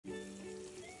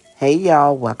Hey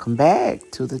y'all, welcome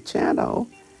back to the channel.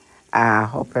 I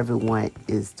hope everyone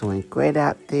is doing great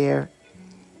out there.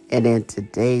 And in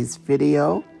today's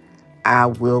video, I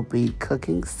will be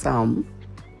cooking some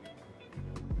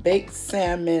baked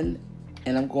salmon,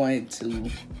 and I'm going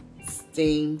to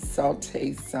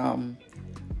saute some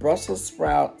Brussels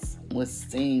sprouts with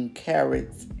steamed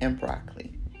carrots and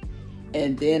broccoli.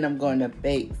 And then I'm going to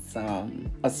bake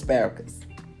some asparagus.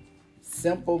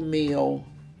 Simple meal,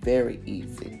 very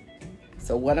easy.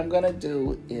 So what I'm going to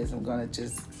do is I'm going to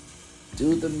just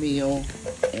do the meal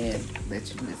and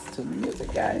let you listen to the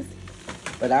music, guys.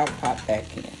 But I'll pop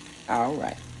back in. All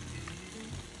right.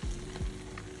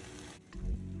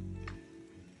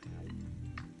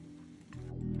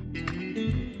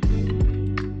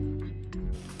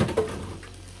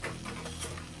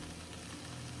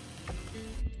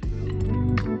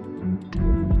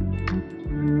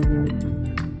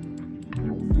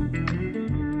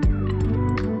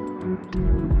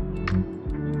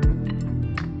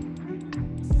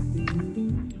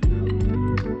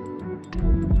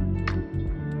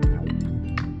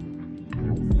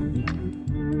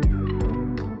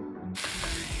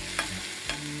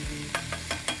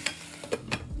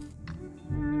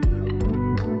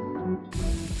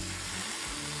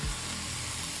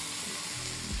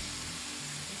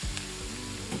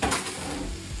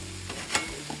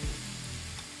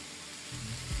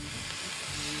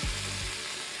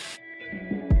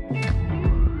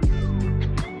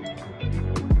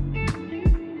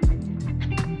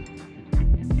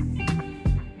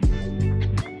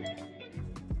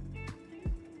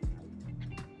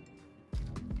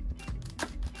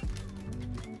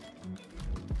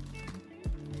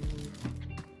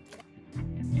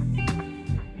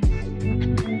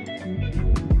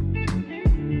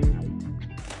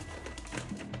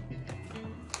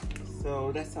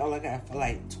 So that's all I got for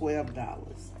like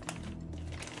 $12.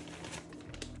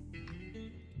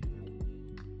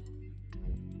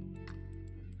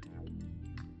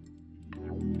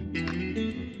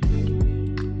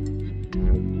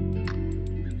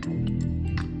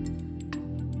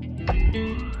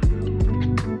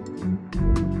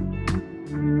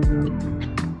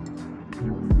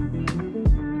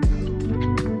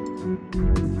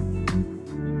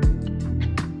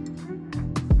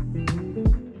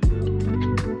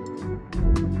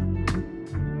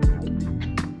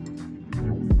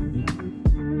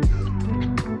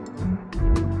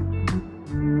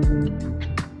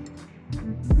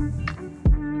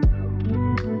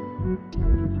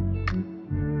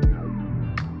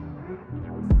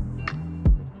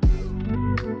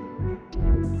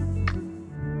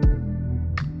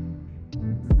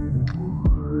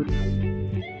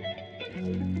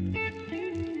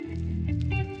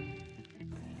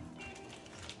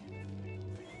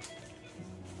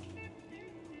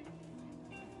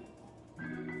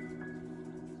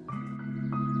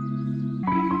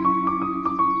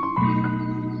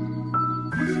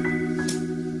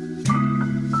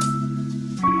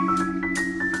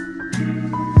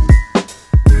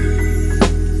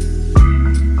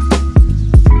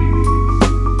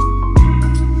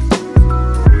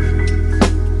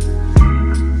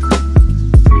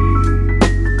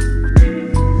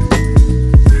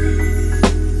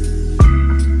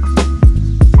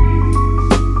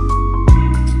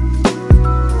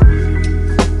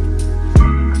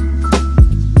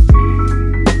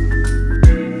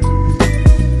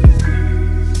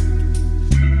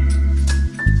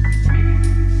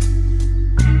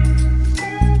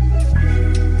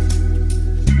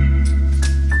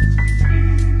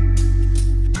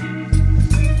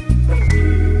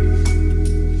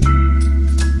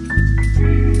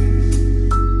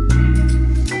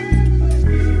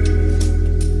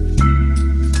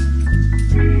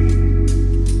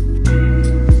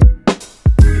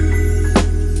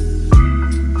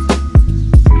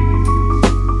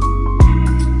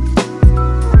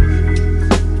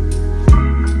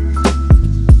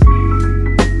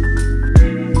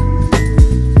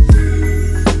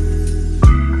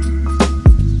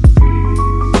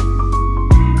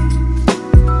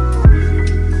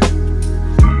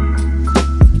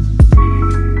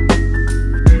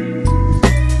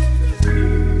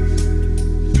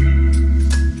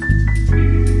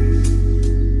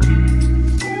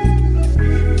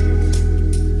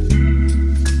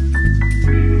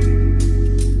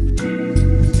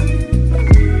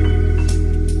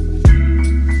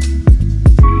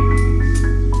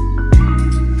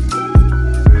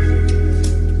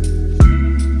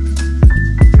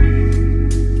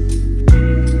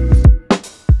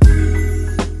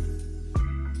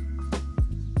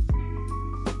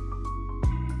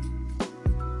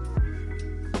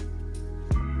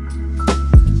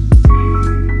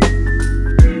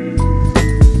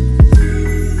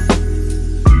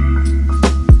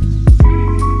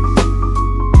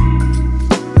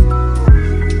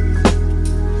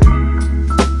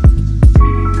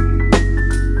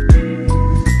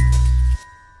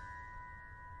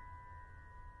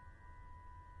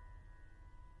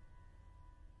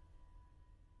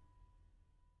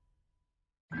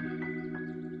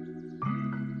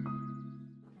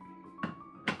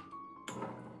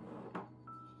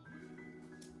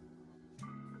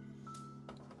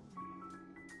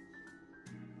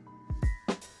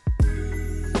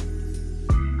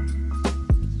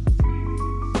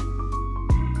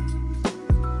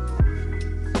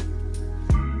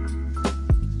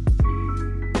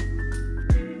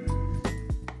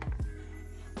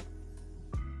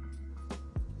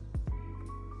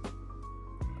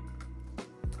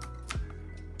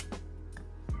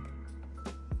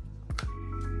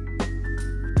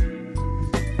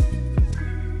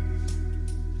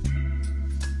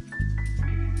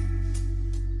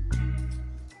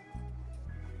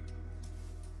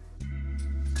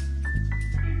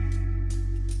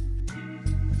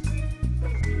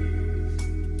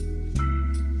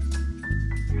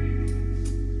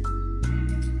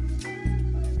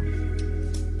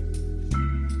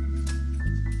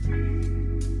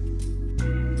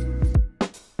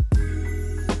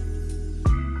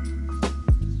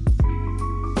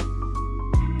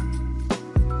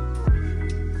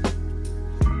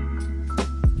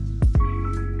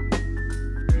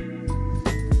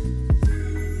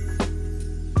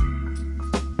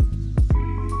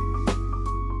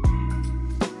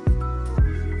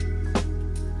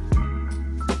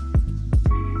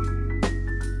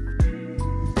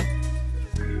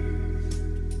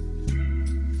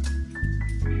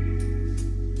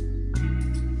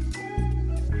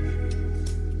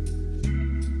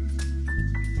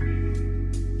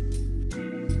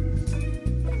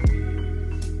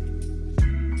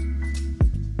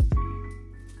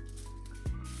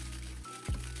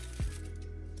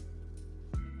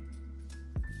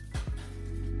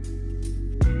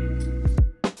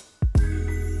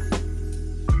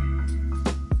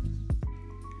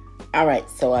 All right,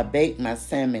 so I baked my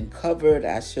salmon covered.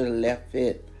 I should have left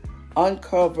it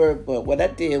uncovered, but what I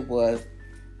did was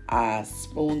I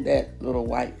spooned that little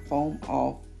white foam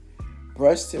off,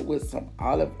 brushed it with some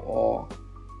olive oil,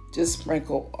 just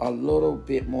sprinkle a little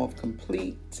bit more of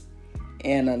complete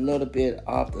and a little bit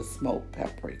of the smoked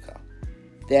paprika.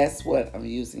 That's what I'm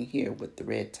using here with the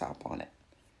red top on it.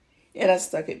 And I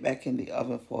stuck it back in the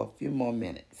oven for a few more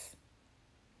minutes.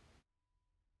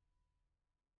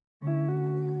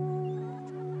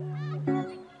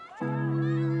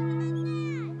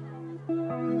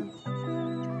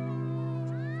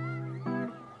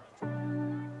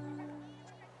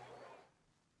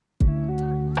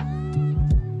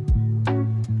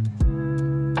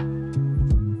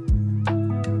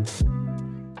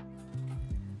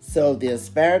 So the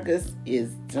asparagus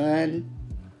is done.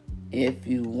 If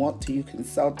you want to, you can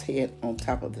saute it on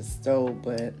top of the stove,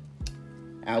 but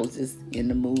I was just in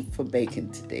the mood for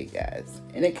baking today, guys.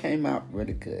 And it came out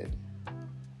really good.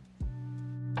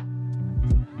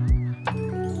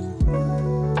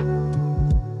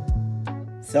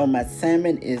 So my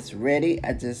salmon is ready.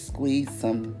 I just squeezed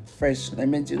some fresh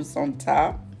lemon juice on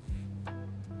top.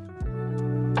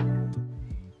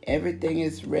 Everything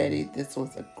is ready. This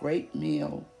was a great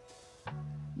meal.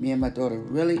 Me and my daughter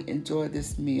really enjoyed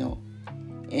this meal.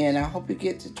 And I hope you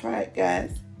get to try it,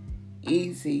 guys.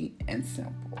 Easy and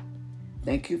simple.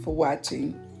 Thank you for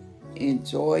watching.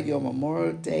 Enjoy your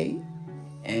Memorial Day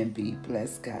and be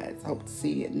blessed, guys. Hope to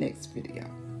see you in the next video.